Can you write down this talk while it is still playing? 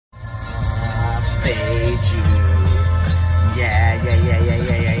fade you. Yeah, yeah, yeah, yeah,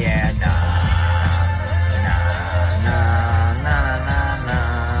 yeah, yeah, yeah. Nah, nah, nah, nah, nah,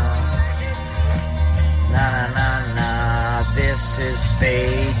 nah, nah, nah, nah. This is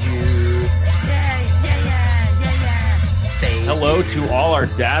fade you. Yeah, yeah, yeah, yeah, yeah. Fade Hello you. to all our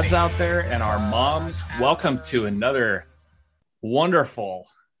dads out there and our moms. Welcome to another wonderful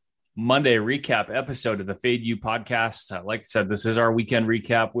Monday recap episode of the Fade You podcast. Like I said, this is our weekend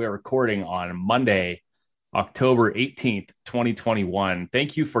recap. We are recording on Monday, October 18th, 2021.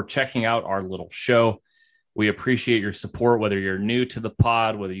 Thank you for checking out our little show. We appreciate your support, whether you're new to the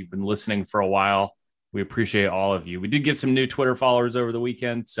pod, whether you've been listening for a while. We appreciate all of you. We did get some new Twitter followers over the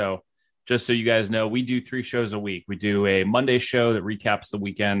weekend. So just so you guys know, we do 3 shows a week. We do a Monday show that recaps the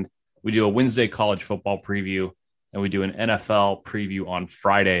weekend. We do a Wednesday college football preview, and we do an NFL preview on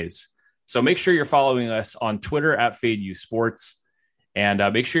Fridays. So make sure you're following us on Twitter at FadeU Sports, and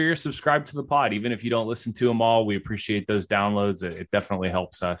make sure you're subscribed to the pod. Even if you don't listen to them all, we appreciate those downloads. It definitely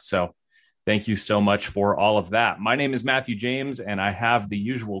helps us. So thank you so much for all of that. My name is Matthew James, and I have the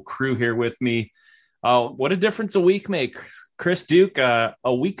usual crew here with me. What a difference a week makes. Chris Duke, a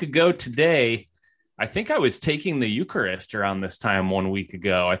week ago today, I think I was taking the Eucharist around this time 1 week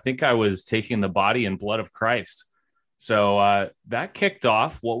ago. I think I was taking the body and blood of Christ. So that kicked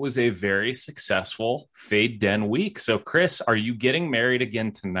off what was a very successful Fade Den week. So, Chris, are you getting married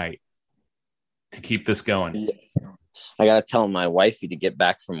again tonight to keep this going? Yes. I got to tell my wifey to get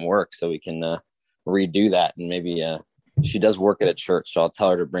back from work so we can redo that. And maybe she does work at a church, so I'll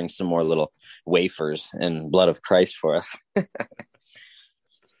tell her to bring some more little wafers and blood of Christ for us.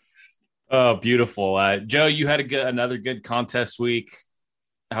 Oh, beautiful. Joe, you had another good contest week.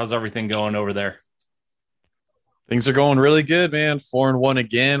 How's everything going over there? Things are going really good, man. 4-1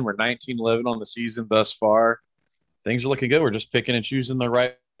 again. We're 19-11 on the season thus far. Things are looking good. We're just picking and choosing the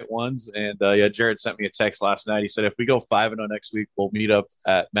right ones. And Jared sent me a text last night. He said, if we go 5-0 next week, we'll meet up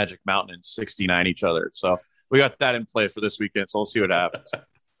at Magic Mountain and 69 each other. So we got that in play for this weekend. So we'll see what happens.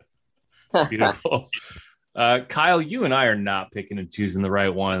 Beautiful. Kyle, you and I are not picking and choosing the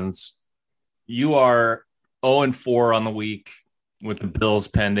right ones. You are 0-4 on the week with the Bills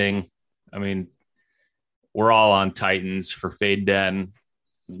pending. I mean, we're all on Titans for Fade Den.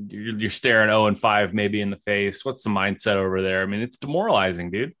 You're staring 0-5 maybe in the face. What's the mindset over there? I mean, it's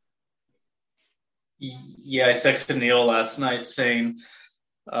demoralizing, dude. Yeah, I texted Neil last night saying,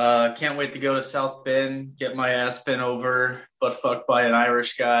 can't wait to go to South Bend, get my ass bent over, butt fucked by an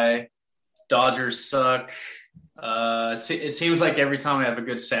Irish guy. Dodgers suck. It seems like every time I have a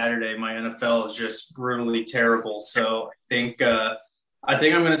good Saturday, my NFL is just brutally terrible. So I think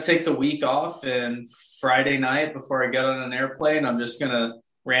I'm going to take the week off, and Friday night before I get on an airplane, I'm just going to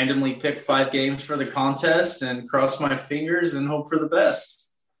randomly pick 5 games for the contest and cross my fingers and hope for the best.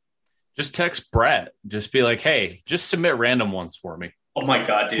 Just text Brett. Just be like, hey, just submit random ones for me. Oh my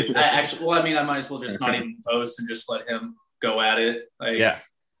God, dude. I might as well just not even post and just let him go at it. Yeah.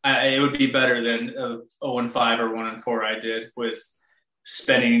 It would be better than 0-5 or 1-4 I did with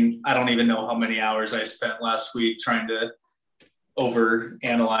spending, I don't even know how many hours I spent last week trying to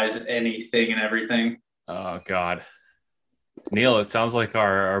overanalyze anything and everything. Oh God, Neil, it sounds like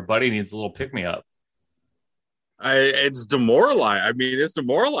our buddy needs a little pick me up. It's demoralizing. I mean, it's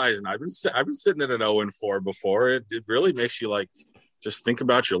demoralizing. I've been sitting in an 0-4 before. It really makes you like just think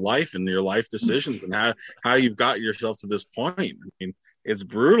about your life and your life decisions and how you've got yourself to this point. I mean, it's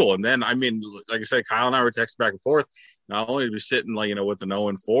brutal. And then, I mean, like I said, Kyle and I were texting back and forth. Not only to be sitting with an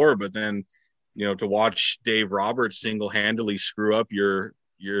 0-4, but then to watch Dave Roberts single-handedly screw up your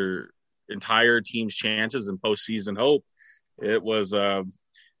entire team's chances and postseason hope. It was a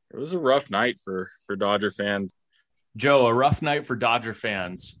rough night for Dodger fans. Joe, a rough night for Dodger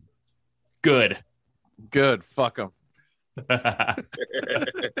fans. Good. Fuck them.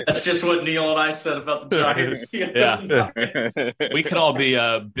 That's just what Neil and I said about the Giants. Yeah. We could all be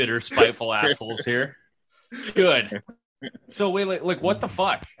bitter, spiteful assholes here. Good. So wait, like what the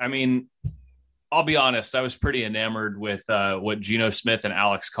fuck? I mean, I'll be honest. I was pretty enamored with what Geno Smith and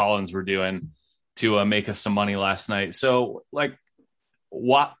Alex Collins were doing to make us some money last night. So, like,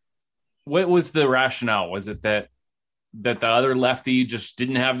 what was the rationale? Was it that the other lefty just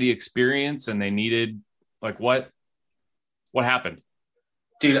didn't have the experience and they needed, like, what happened?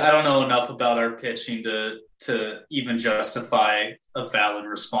 Dude, I don't know enough about our pitching to even justify a valid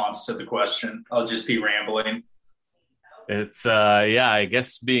response to the question. I'll just be rambling. It's I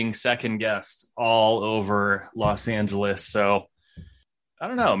guess being second guessed all over Los Angeles. So I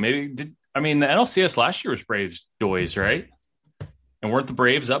don't know. Maybe the NLCS last year was Braves Doys, right? And weren't the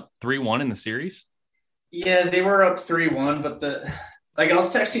Braves up 3-1 in the series? Yeah, they were up 3-1, but like I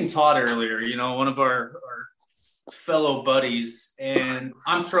was texting Todd earlier, one of our fellow buddies, and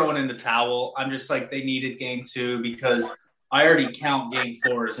I'm throwing in the towel. I'm just like, they needed game 2 because I already count game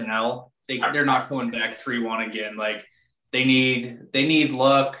 4 as an L. They're not going back 3-1 again. Like they need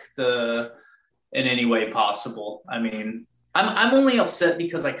luck in any way possible. I mean, I'm only upset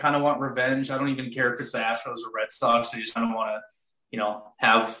because I kind of want revenge. I don't even care if it's the Astros or Red Sox. I just kind of want to,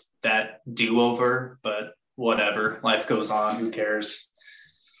 have that do-over, but whatever. Life goes on. Who cares?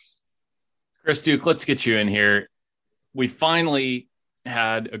 Chris Duke, let's get you in here. We finally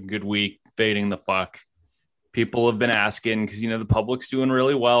had a good week fading the fuck. People have been asking because, the public's doing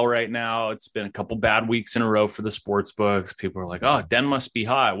really well right now. It's been a couple bad weeks in a row for the sports books. People are like, oh, Den must be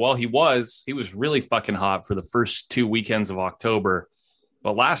hot. Well, he was really fucking hot for the first 2 weekends of October.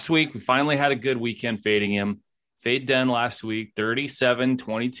 But last week, we finally had a good weekend fading him. Fade Den last week, 37,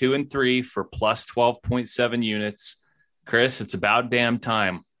 22, and 3 for plus 12.7 units. Chris, it's about damn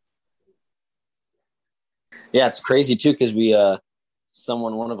time. Yeah, it's crazy too because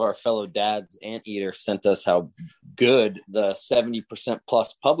one of our fellow dads, Anteater, sent us how good the 70%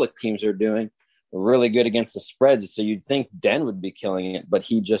 plus public teams are doing. Really good against the spreads. So you'd think Den would be killing it, but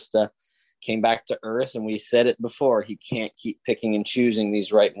he just came back to earth. And we said it before, he can't keep picking and choosing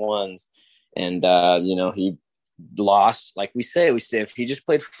these right ones. And, he lost. Like we say if he just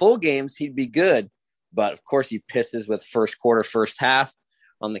played full games, he'd be good. But of course he pisses with first quarter, first half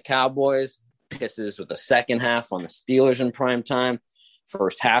on the Cowboys, pisses with the second half on the Steelers in prime time.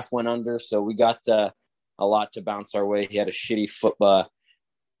 First half went under, so we got a lot to bounce our way. He had a shitty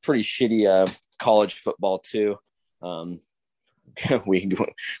pretty shitty college football too.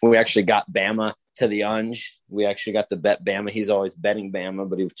 We actually got Bama to the Unge. We actually got to bet Bama. He's always betting Bama,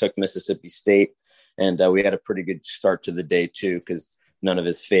 but he took Mississippi State, and we had a pretty good start to the day too because none of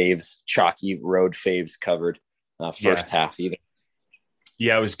his chalky road faves covered first half either.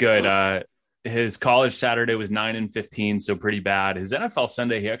 Yeah, it was good. His college Saturday was 9-15, so pretty bad. His NFL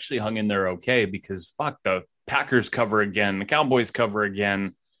Sunday, he actually hung in there okay because the Packers cover again, the Cowboys cover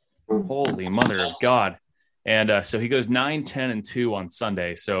again. Holy mother of God. And so he goes 9-10-2 on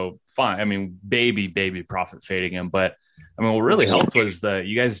Sunday. So fine. I mean, baby profit fading him. But I mean, what really helped was that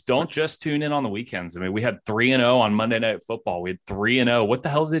you guys don't just tune in on the weekends. I mean, we had 3-0 on Monday Night Football. We had 3-0. What the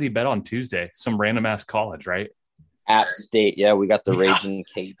hell did he bet on Tuesday? Some random ass college, right? App State, yeah, we got the Raging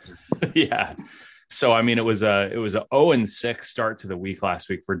Kate. Yeah. So I mean, it was a 0-6 start to the week last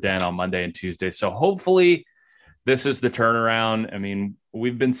week for Den on Monday and Tuesday. So hopefully this is the turnaround. I mean,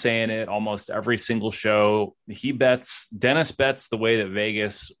 we've been saying it almost every single show. Dennis bets the way that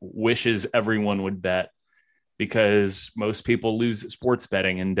Vegas wishes everyone would bet because most people lose at sports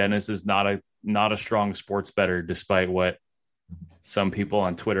betting, and Dennis is not a strong sports bettor, despite what some people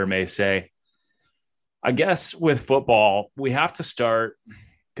on Twitter may say. I guess with football, we have to start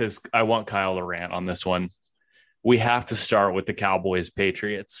because I want Kyle to rant on this one. We have to start with the Cowboys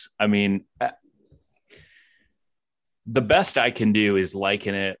Patriots. I mean, the best I can do is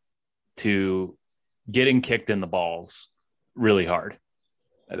liken it to getting kicked in the balls really hard.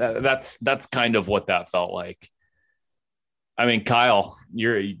 That's kind of what that felt like. I mean, Kyle,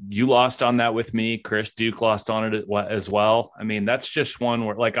 you lost on that with me. Chris Duke lost on it as well. I mean, that's just one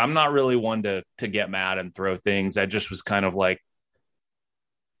where, like, I'm not really one to get mad and throw things. I just was kind of like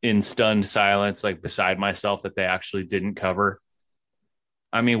in stunned silence, like beside myself that they actually didn't cover.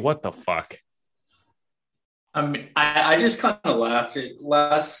 I mean, what the fuck? I mean, I just kind of laughed.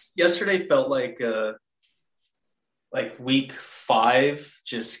 Yesterday felt like week 5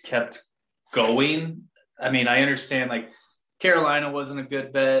 just kept going. I mean, I understand like Carolina wasn't a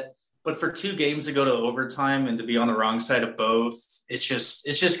good bet, but for 2 games to go to overtime and to be on the wrong side of both, it's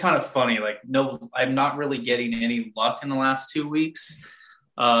just kind of funny. Like, no, I'm not really getting any luck in the last 2 weeks.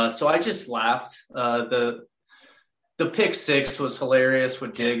 So I just laughed. The pick 6 was hilarious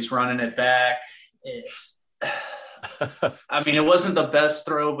with Diggs running it back. I mean, it wasn't the best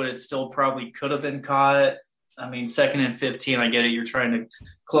throw, but it still probably could have been caught. I mean, 2nd and 15, I get it. You're trying to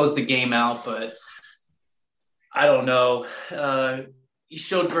close the game out, but I don't know. He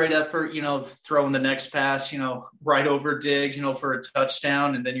showed great effort, throwing the next pass, right over Diggs, for a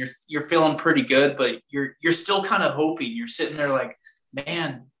touchdown. And then you're feeling pretty good, but you're still kind of hoping. You're sitting there like,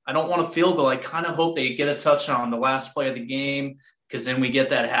 man, I don't want a field goal. I kind of hope they get a touchdown on the last play of the game, because then we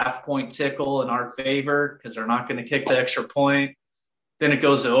get that half-point tickle in our favor because they're not going to kick the extra point. Then it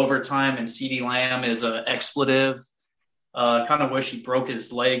goes to overtime, and CeeDee Lamb is an expletive. Kind of wish he broke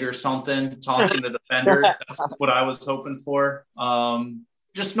his leg or something, taunting the defender. That's what I was hoping for.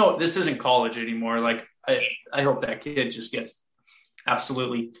 Just know this isn't college anymore. Like, I hope that kid just gets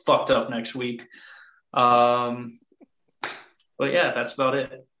absolutely fucked up next week. But But yeah, that's about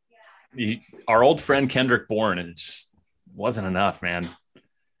it. Our old friend Kendrick Bourne, it just wasn't enough, man.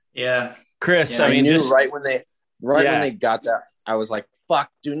 Yeah. Chris, Yeah, I mean, knew just right when they got that, I was like, fuck,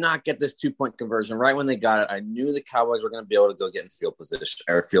 do not get this 2-point conversion. Right when they got it, I knew the Cowboys were going to be able to go get in field position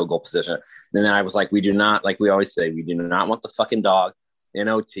or field goal position. And then I was like, we do not, like we always say, we do not want the fucking dog in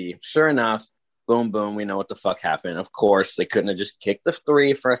OT. Sure enough, boom, boom, we know what the fuck happened. Of course, they couldn't have just kicked the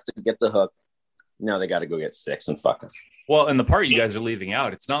 3 for us to get the hook. No, they got to go get 6 and fuck us. Well, and the part you guys are leaving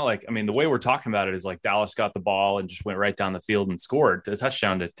out, it's not like, I mean, the way we're talking about it is like Dallas got the ball and just went right down the field and scored a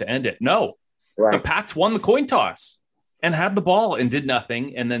touchdown to end it. No, Right. The Pats won the coin toss and had the ball and did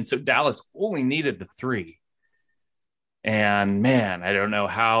nothing. And then so Dallas only needed the 3. And man, I don't know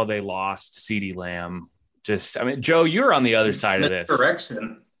how they lost CeeDee Lamb. Just, I mean, Joe, you're on the other side of this.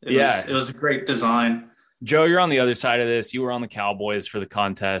 Correction. It was a great design. Joe, you're on the other side of this. You were on the Cowboys for the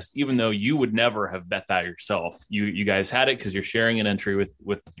contest, even though you would never have bet that yourself. You guys had it because you're sharing an entry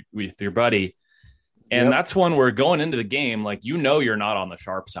with your buddy. And That's one where going into the game, like, you know, you're not on the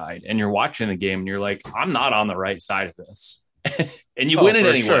sharp side and you're watching the game and you're like, I'm not on the right side of this. And you win it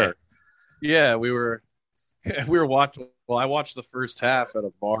anyway. Sure. Yeah, we were watching. Well, I watched the first half at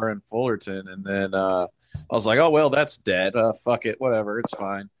a bar in Fullerton, and then I was like, oh, well, that's dead. Fuck it. Whatever. It's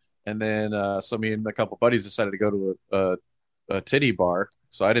fine. And then so me and a couple buddies decided to go to a titty bar.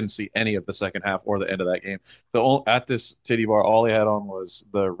 So I didn't see any of the second half or the end of that game. At this titty bar, all they had on was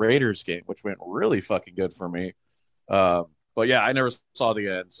the Raiders game, which went really fucking good for me. But yeah, I never saw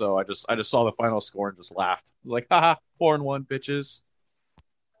the end. So I just saw the final score and just laughed. I was like, haha, 4-1, bitches.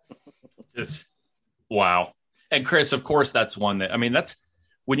 Just wow. And Chris, of course, that's one that, I mean, that's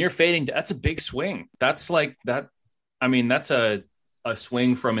when you're fading, that's a big swing. That's like that. I mean, that's a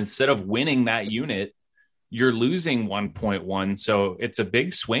swing from, instead of winning that unit, you're losing 1.1. So it's a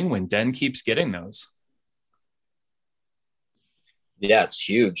big swing when Den keeps getting those. Yeah, it's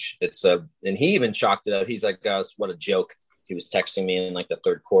huge. And he even chalked it up. He's like, what a joke. He was texting me in like the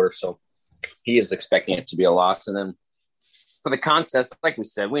third quarter. So he is expecting it to be a loss. And then for the contest, like we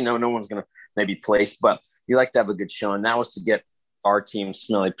said, we know no one's going to maybe place, but you like to have a good showing. That was to get our team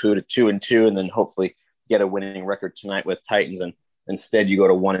Smelly Poo to 2-2, and then hopefully get a winning record tonight with Titans. And instead you go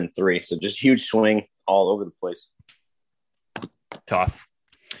to 1-3. So just huge swing all over the place. Tough.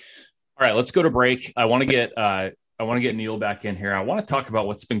 All right, let's go to break. I want to get Neil back in here. I want to talk about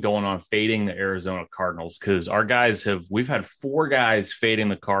what's been going on fading the Arizona Cardinals, because our guys we've had 4 guys fading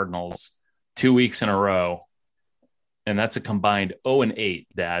the Cardinals 2 weeks in a row. And that's a combined 0-8,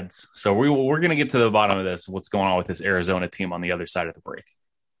 dads. So we're going to get to the bottom of this, what's going on with this Arizona team on the other side of the break.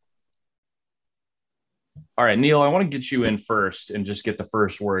 All right, Neil, I want to get you in first and just get the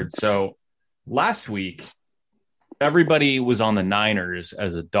first word. So last week, everybody was on the Niners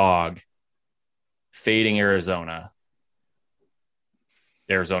as a dog, fading Arizona.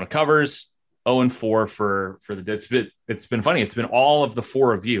 Arizona covers 0-4 for the. It's been funny. It's been all of the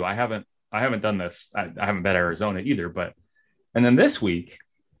 4 of you. I haven't done this. I haven't bet Arizona either. And then this week,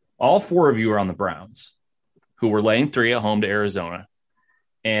 all 4 of you are on the Browns, who were laying 3 at home to Arizona,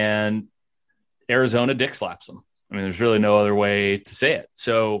 and Arizona dick slaps them. I mean, there's really no other way to say it.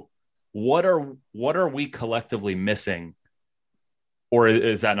 So what are we collectively missing, or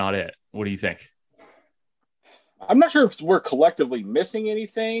is that not it? What do you think? I'm not sure if we're collectively missing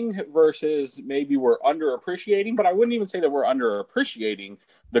anything versus maybe we're underappreciating, but I wouldn't even say that we're underappreciating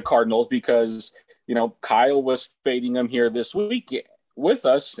the Cardinals, because, you know, Kyle was fading them here this week with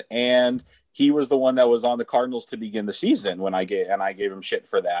us, and he was the one that was on the Cardinals to begin the season when I gave him shit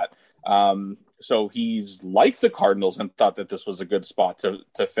for that. So he's liked the Cardinals and thought that this was a good spot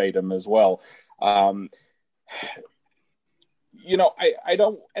to fade him as well. You know, I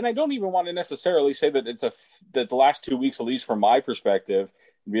don't even want to necessarily say that that the last 2 weeks, at least from my perspective,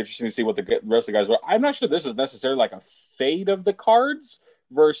 it'd be interesting to see what the rest of the guys were. I'm not sure this is necessarily like a fade of the Cards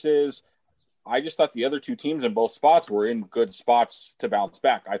versus, I just thought the other 2 teams in both spots were in good spots to bounce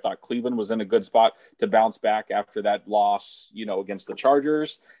back. I thought Cleveland was in a good spot to bounce back after that loss, you know, against the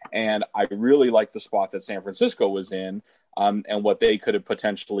Chargers. And I really like the spot that San Francisco was in, and what they could have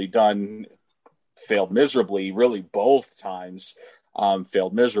potentially done. Failed miserably, really both times,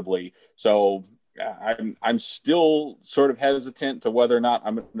 failed miserably. So I'm still sort of hesitant to whether or not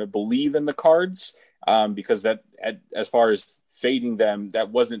I'm going to believe in the Cards, because as far as fading them, that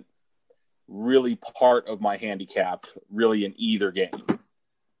wasn't really part of my handicap really in either game.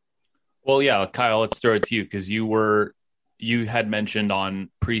 Well, yeah, Kyle, let's throw it to you, because you had mentioned on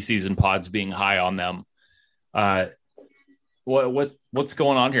preseason pods being high on them. What's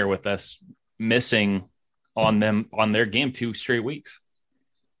going on here with us missing on them on their game 2 straight weeks?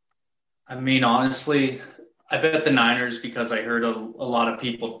 I mean, honestly, I bet the Niners because I heard a lot of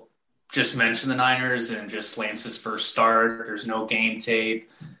people just mention the Niners and just Lance's first start. There's no game tape,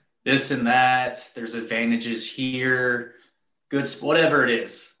 this and that. There's advantages here, good, whatever it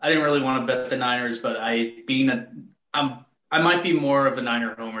is. I didn't really want to bet the Niners, but I might be more of a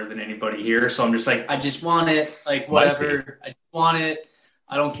Niner homer than anybody here. So I'm just like, I just want it, like whatever. I just want it.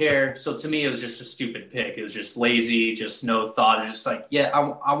 I don't care. So to me, it was just a stupid pick. It was just lazy, just no thought. It was just like, yeah,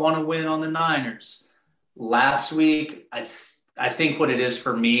 I want to win on the Niners. Last week, I think what it is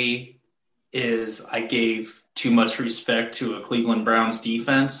for me is I gave too much respect to a Cleveland Browns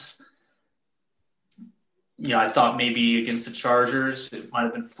defense. I thought maybe against the Chargers, it might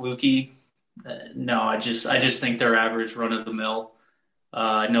have been fluky. No, I just think they're average run of the mill.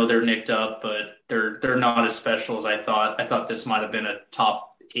 I know they're nicked up, but they're not as special as I thought. I thought this might have been a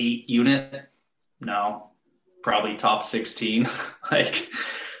top 8 unit. No, probably top 16. Like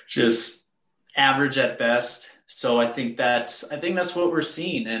just average at best. So I think that's what we're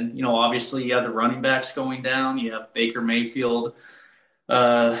seeing. And obviously you have the running backs going down. You have Baker Mayfield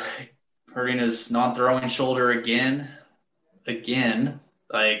hurting his non-throwing shoulder again.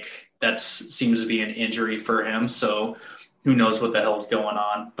 Like that seems to be an injury for him. So who knows what the hell's going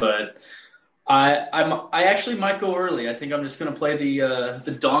on? But I actually might go early. I think I'm just going to play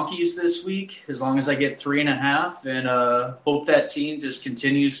the Donkeys this week as long as I get 3.5, and hope that team just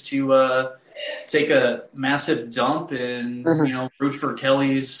continues to take a massive dump and root for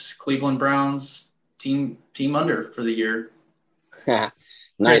Kelly's Cleveland Browns team under for the year.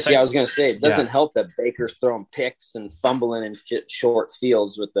 Nice. Yeah, I was going to say it doesn't help that Baker's throwing picks and fumbling in short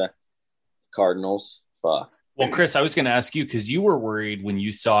fields with the Cardinals. Fuck. Well, Chris, I was going to ask you because you were worried when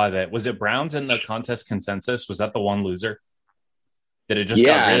you saw that. Was it Browns in the contest consensus? Was that the one loser? Did it just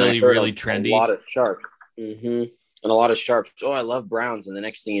got really trendy? A lot of sharp. And a lot of sharps. Oh, I love Browns. And the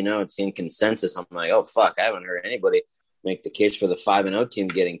next thing you know, it's in consensus. I'm like, oh, fuck. I haven't heard anybody make the case for the 5-0 team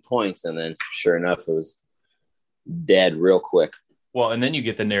getting points. And then sure enough, it was dead real quick. Well, and then you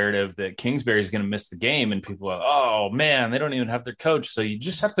get the narrative that Kingsbury is going to miss the game, and people are, oh, man, they don't even have their coach. So you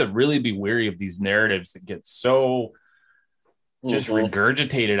just have to really be wary of these narratives that get so just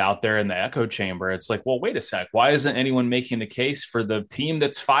regurgitated out there in the echo chamber. It's like, well, wait a sec. Why isn't anyone making the case for the team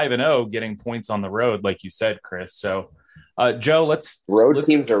that's 5-0 getting points on the road, like you said, Chris? So, Joe, road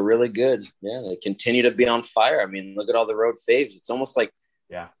teams are really good. Yeah, they continue to be on fire. I mean, look at all the road faves. It's almost like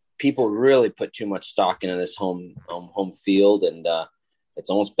people really put too much stock into this home field, and it's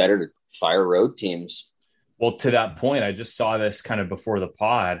almost better to fire road teams. Well, to that point, I just saw this kind of before the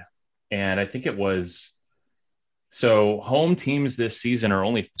pod, and I think it was so home teams this season are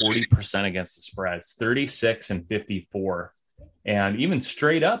only 40% against the spreads, 36 and 54, and even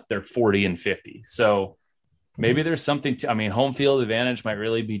straight up they're 40 and 50. So maybe there's something home field advantage might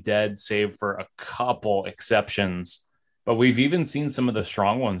really be dead, save for a couple exceptions. But we've even seen some of the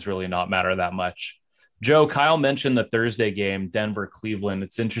strong ones really not matter that much. Joe, Kyle mentioned the Thursday game, Denver, Cleveland.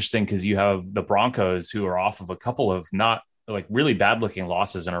 It's interesting because you have the Broncos who are off of a couple of not like really bad looking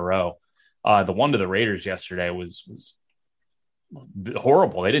losses in a row. The one to the Raiders yesterday was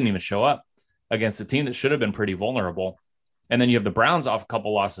horrible. They didn't even show up against a team that should have been pretty vulnerable. And then you have the Browns off a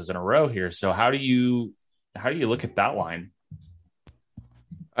couple losses in a row here. So how do you look at that line?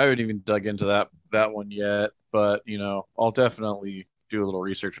 I haven't even dug into that one yet. But, I'll definitely do a little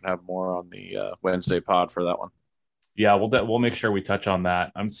research and have more on the Wednesday pod for that one. Yeah, we'll make sure we touch on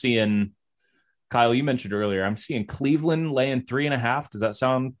that. I'm seeing, Kyle, you mentioned earlier, I'm seeing Cleveland laying 3.5. Does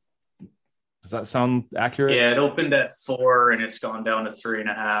that sound accurate? Yeah, it opened at 4 and it's gone down to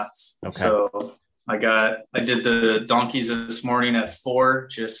 3.5. Okay. So I did the Donkeys this morning at 4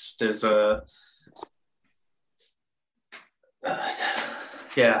 just as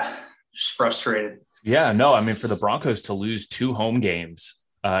just frustrated. Yeah, no, for the Broncos to lose 2 home games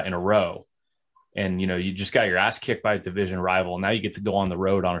in a row, and, you just got your ass kicked by a division rival. Now you get to go on the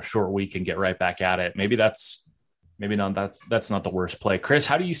road on a short week and get right back at it. That's not the worst play. Chris,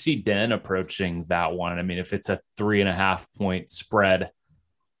 how do you see Den approaching that one? If it's a 3.5 point spread,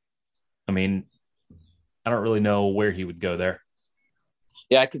 I don't really know where he would go there.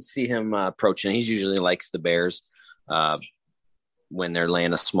 Yeah, I could see him approaching. He usually likes the Bears. When they're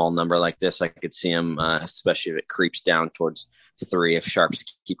laying a small number like this, I could see him, especially if it creeps down towards 3, if sharps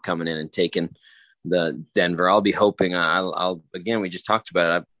keep coming in and taking the Denver. I'll be hoping again, we just talked about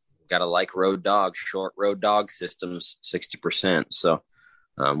it. I've got to like road dogs, short road dog systems, 60%. So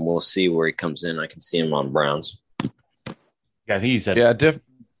we'll see where he comes in. I can see him on Browns. Yeah, I think he said,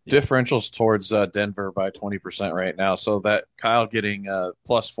 differentials towards Denver by 20% right now. So that Kyle getting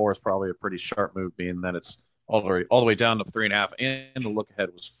 +4 is probably a pretty sharp move, being that it's all the way down to 3.5, and the look ahead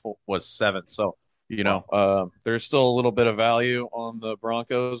was 7. So There's still a little bit of value on the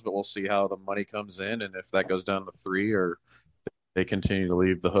Broncos, but we'll see how the money comes in and if that goes down to 3 or they continue to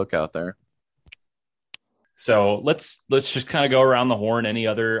leave the hook out there. So let's just kind of go around the horn. Any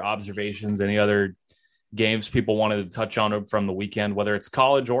other observations, any other games people wanted to touch on from the weekend, whether it's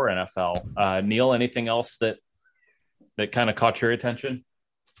college or NFL? Neil, anything else that kind of caught your attention?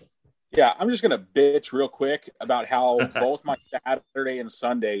 Yeah, I'm just going to bitch real quick about how both my Saturday and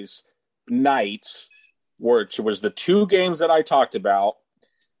Sundays nights, which was the 2 games that I talked about,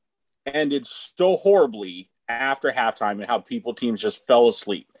 ended so horribly after halftime and how teams just fell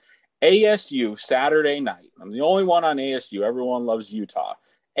asleep. ASU Saturday night. I'm the only one on ASU. Everyone loves Utah.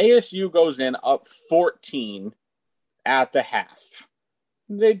 ASU goes in up 14 at the half.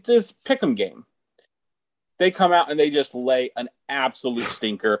 They just pick 'em game. They come out and they just lay an absolute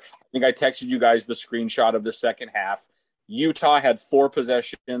stinker. I think I texted you guys the screenshot of the second half. Utah had 4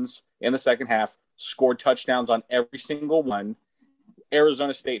 possessions in the second half, scored touchdowns on every single one.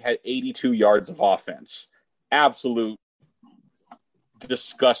 Arizona State had 82 yards of offense. Absolute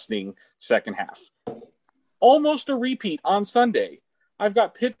disgusting second half. Almost a repeat on Sunday. I've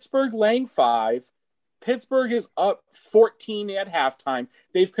got Pittsburgh laying 5. Pittsburgh is up 14 at halftime.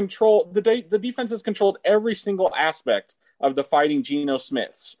 They've controlled the defense has controlled every single aspect of the Fighting Geno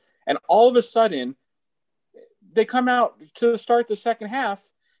Smiths. And all of a sudden, they come out to start the second half,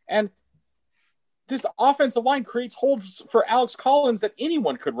 and this offensive line creates holes for Alex Collins that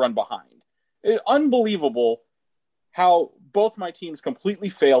anyone could run behind. It's unbelievable how both my teams completely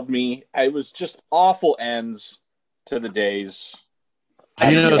failed me. It was just awful ends to the days.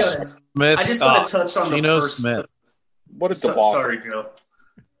 I just want to touch on Geno the first. Smith. What a debacle. Sorry, Joe.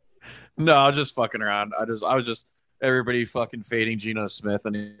 No, I was just fucking around. I was just everybody fucking fading Geno Smith,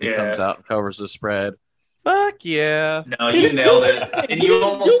 and he comes out and covers the spread. Fuck yeah! No, you nailed it, and you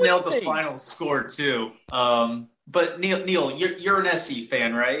almost nailed the final score too. But Neil, you're an SC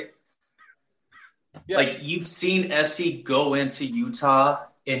fan, right? Yeah. Like, you've seen SC go into Utah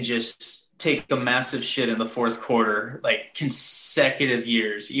and just take a massive shit in the fourth quarter, like consecutive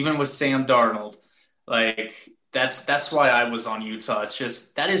years, even with Sam Darnold. Like, that's why I was on Utah. It's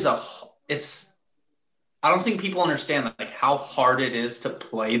just, I don't think people understand like how hard it is to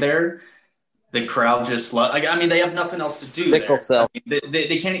play there. The crowd just they have nothing else to do there. I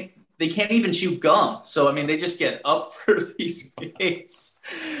mean, they can't even chew gum. So, I mean, they just get up for these games.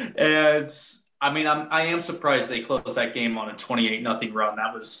 And I am surprised they closed that game on a 28-0 run.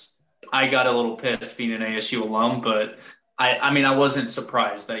 I got a little pissed being an ASU alum, but I wasn't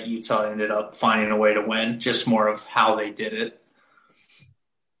surprised that Utah ended up finding a way to win, just more of how they did it.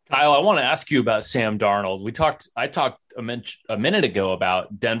 Kyle, I want to ask you about Sam Darnold. I talked a minute ago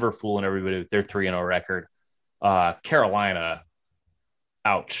about Denver fooling everybody with their 3-0 record. Carolina,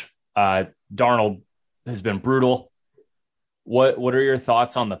 ouch. Darnold has been brutal. What are your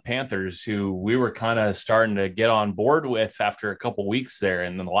thoughts on the Panthers, who we were kind of starting to get on board with after a couple weeks there,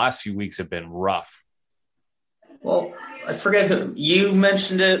 and then the last few weeks have been rough? Well, I forget who you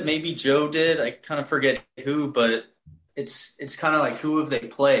mentioned it. Maybe Joe did. I kind of forget who, but it's kind of like, who have they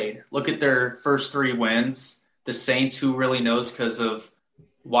played? Look at their first 3 wins. The Saints, who really knows, because of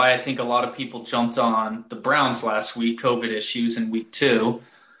why I think a lot of people jumped on the Browns last week, COVID issues in week 2.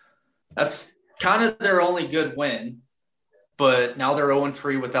 That's kind of their only good win. But now they're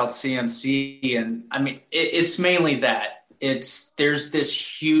 0-3 without CMC. And I mean, it's mainly that. There's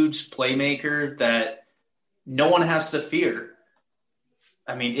this huge playmaker that no one has to fear.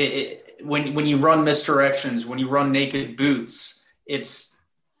 I mean, when you run misdirections, when you run naked boots, it's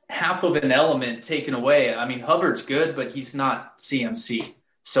half of an element taken away. I mean, Hubbard's good, but he's not CMC.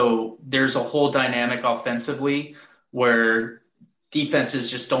 So there's a whole dynamic offensively where defenses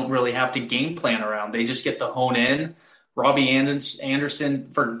just don't really have to game plan around. They just get to hone in. Robbie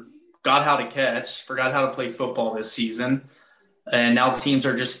Anderson forgot how to catch, forgot how to play football this season. And now teams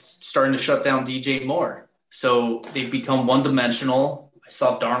are just starting to shut down DJ Moore. So they've become one-dimensional. I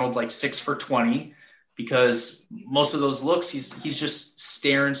saw Darnold like 6 for 20 because most of those looks, he's just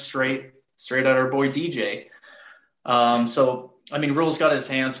staring straight at our boy DJ. So, I mean, Rule's got his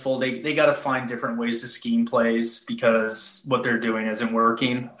hands full. They got to find different ways to scheme plays because what they're doing isn't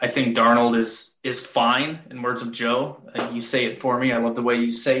working. I think Darnold is fine, in words of Joe. You say it for me. I love the way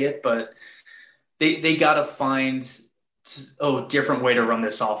you say it, but they got to find a different way to run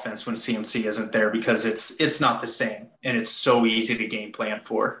this offense when CMC isn't there, because it's not the same, and it's so easy to game plan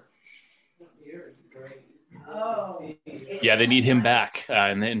for. Yeah, they need him back,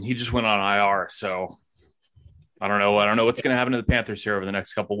 and then he just went on IR, so I don't know what's going to happen to the Panthers here over the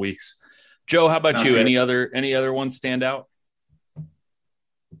next couple of weeks. Joe, how about you? Any other ones stand out?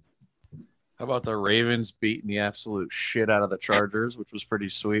 How about the Ravens beating the absolute shit out of the Chargers, which was pretty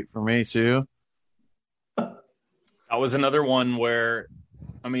sweet for me too. That was another one where,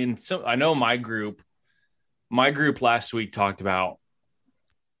 I mean, so I know my group last week talked about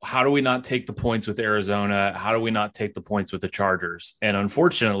how do we not take the points with Arizona? How do we not take the points with the Chargers? And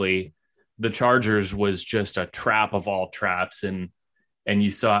unfortunately, the Chargers was just a trap of all traps. And you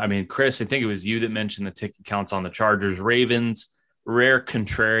saw, I mean, Chris, I think it was you that mentioned the ticket counts on the Chargers. Ravens, rare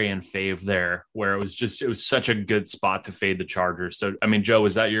contrarian fave there, where it was such a good spot to fade the Chargers. So, I mean, Joe,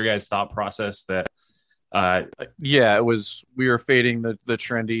 was that your guys' thought process that yeah, it was. We were fading the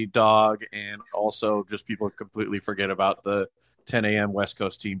trendy dog, and also just people completely forget about the 10 a.m. West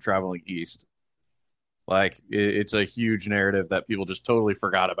Coast team traveling east. Like it's a huge narrative that people just totally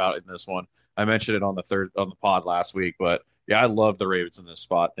forgot about in this one. I mentioned it on the pod last week, but yeah, I love the Ravens in this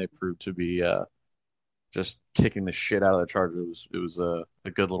spot. They proved to be just kicking the shit out of the Chargers. It was a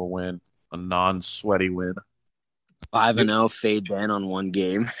good little win, a non-sweaty win. 5-0 fade Ben on one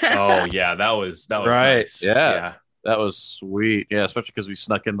game. Oh yeah, that was right. Nice. Yeah, that was sweet. Yeah, especially because we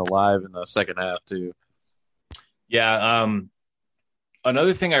snuck in the live in the second half too. Yeah.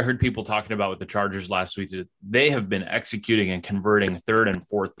 Another thing I heard people talking about with the Chargers last week is they have been executing and converting third and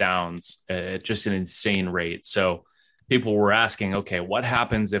fourth downs at just an insane rate. So people were asking, okay, what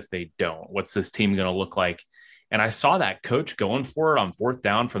happens if they don't? What's this team going to look like? And I saw that coach going for it on fourth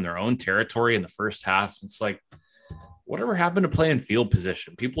down from their own territory in the first half. It's like, whatever happened to playing field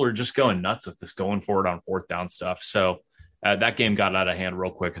position? People are just going nuts with this going forward on fourth down stuff. So that game got out of hand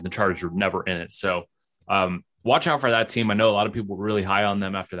real quick, and the Chargers were never in it. So watch out for that team. I know a lot of people were really high on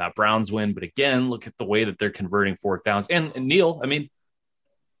them after that Browns win, but again, look at the way that they're converting fourth downs. And Neil, I mean,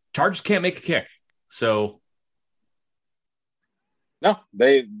 Chargers can't make a kick. So no,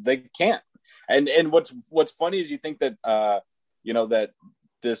 they can't. And what's funny is you think that that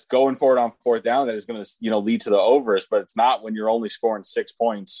this going forward on fourth down that is going to lead to the overs, but it's not when you're only scoring 6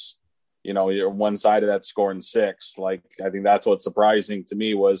 points. You're one side of that scoring 6. Like, I think that's what's surprising to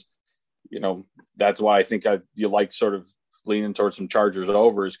me was, that's why I think you like sort of leaning towards some Chargers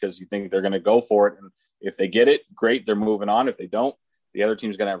overs, because you think they're going to go for it. And if they get it, great, they're moving on. If they don't, the other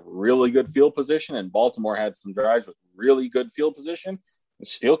team's going to have really good field position. And Baltimore had some drives with really good field position and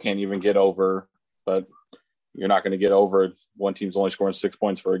still can't even get over. But you're not going to get over one team's only scoring 6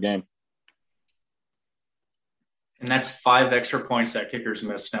 points for a game. And that's 5 extra points that kickers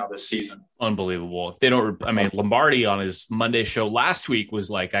missed now this season. Unbelievable. If they don't, I mean, Lombardi on his Monday show last week was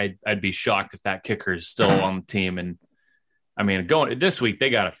like, I'd be shocked if that kicker is still on the team. And I mean, going this week, they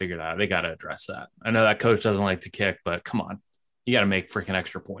got to figure that out. They got to address that. I know that coach doesn't like to kick, but come on, you got to make freaking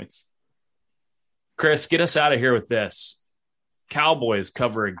extra points. Chris, get us out of here with this. Cowboys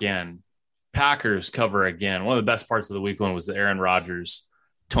cover again. Packers cover again. One of the best parts of the week one was the Aaron Rodgers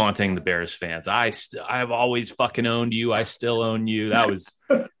taunting the Bears fans. I've always fucking owned you. I still own you. That was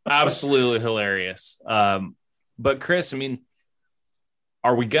absolutely hilarious. But Chris, I mean,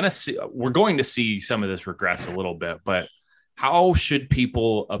 we're going to see some of this regress a little bit, but how should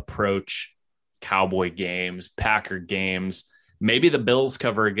people approach Cowboy games, Packer games? Maybe the Bills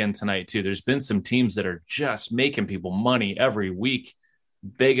cover again tonight too. There's been some teams that are just making people money every week.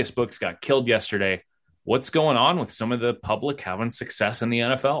 Vegas books got killed yesterday. What's going on with some of the public having success in the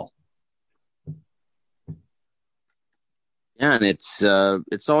NFL? Yeah, and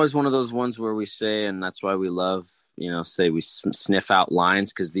it's always one of those ones where we say, and that's why we love, say we sniff out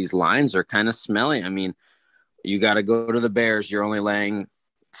lines, because these lines are kind of smelly. I mean, you got to go to the Bears. You're only laying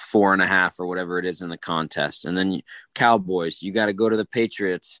 4.5 or whatever it is in the contest. And then Cowboys, you got to go to the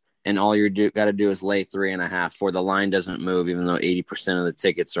Patriots, and all you got to do is lay 3.5 for the line doesn't move, even though 80% of the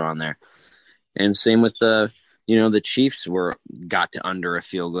tickets are on there. And same with the Chiefs got to under a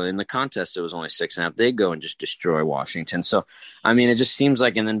field goal. In the contest, it was only 6.5. They go and just destroy Washington. So, I mean, it just seems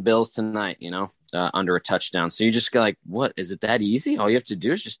like, and then Bills tonight, under a touchdown. So you just go like, what? Is it that easy? All you have to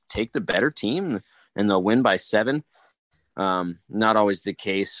do is just take the better team and they'll win by 7. Not always the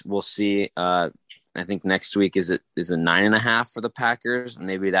case. We'll see. I think next week is a 9.5 for the Packers.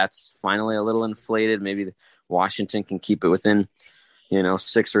 Maybe that's finally a little inflated. Maybe Washington can keep it within,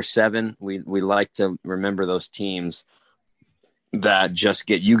 6 or 7. We like to remember those teams that just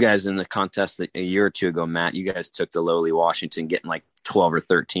get you guys in the contest a year or two ago, Matt. You guys took the lowly Washington getting like 12 or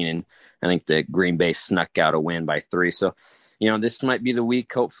 13. And I think the Green Bay snuck out a win by 3. So, this might be the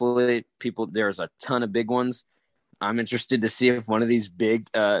week. Hopefully there's a ton of big ones. I'm interested to see if one of these big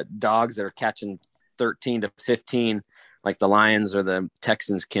dogs that are catching 13 to 15, like the Lions or the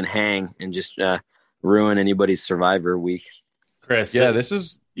Texans, can hang and just ruin anybody's Survivor week. Chris, this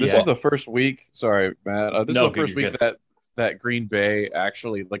is the first week. Sorry, Matt. This is the first week that that Green Bay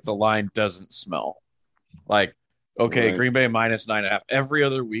actually, like, the line doesn't smell. Like, okay, Right. Green Bay minus 9.5. Every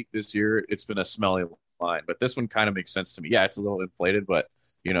other week this year, it's been a smelly line, but this one kind of makes sense to me. Yeah, it's a little inflated, but,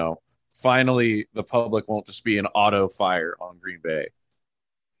 finally the public won't just be an auto fire on Green Bay.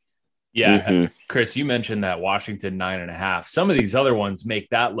 Yeah, Mhm. Chris, you mentioned that Washington 9.5. Some of these other ones make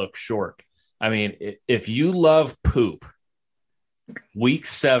that look short. I mean, if you love poop, week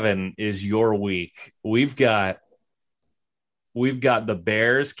 7 is your week. We've got the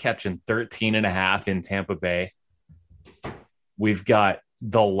Bears catching 13.5 in Tampa Bay. We've got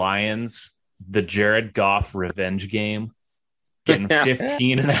the Lions, the Jared Goff revenge game, getting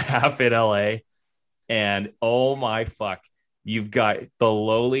 15.5 in LA. And oh my fuck, you've got the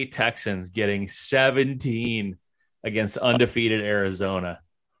lowly Texans getting 17 against undefeated Arizona.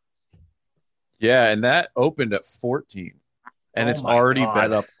 Yeah, and that opened at 14. And Oh it's my already God.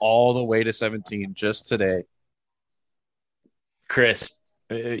 bet up all the way to 17 just today. Chris,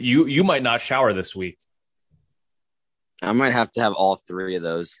 you might not shower this week. I might have to have all 3 of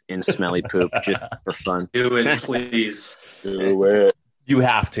those in smelly poop just for fun. Do it, please. Do it. You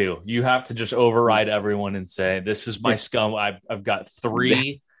have to. You have to just override everyone and say, this is my scum. I've got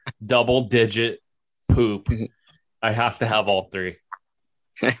 3 double-digit poop. I have to have all 3.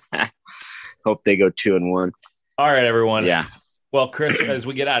 Hope they go 2-1. All right, everyone. Yeah. Well, Chris, as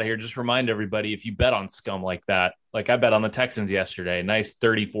we get out of here, just remind everybody, if you bet on scum like that, like I bet on the Texans yesterday, nice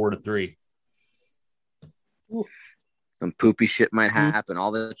 34-3. Some poopy shit might happen.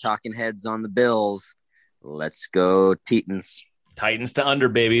 All the talking heads on the Bills. Let's go, Titans. Titans to under,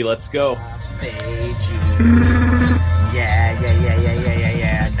 baby. Let's go. Fade you.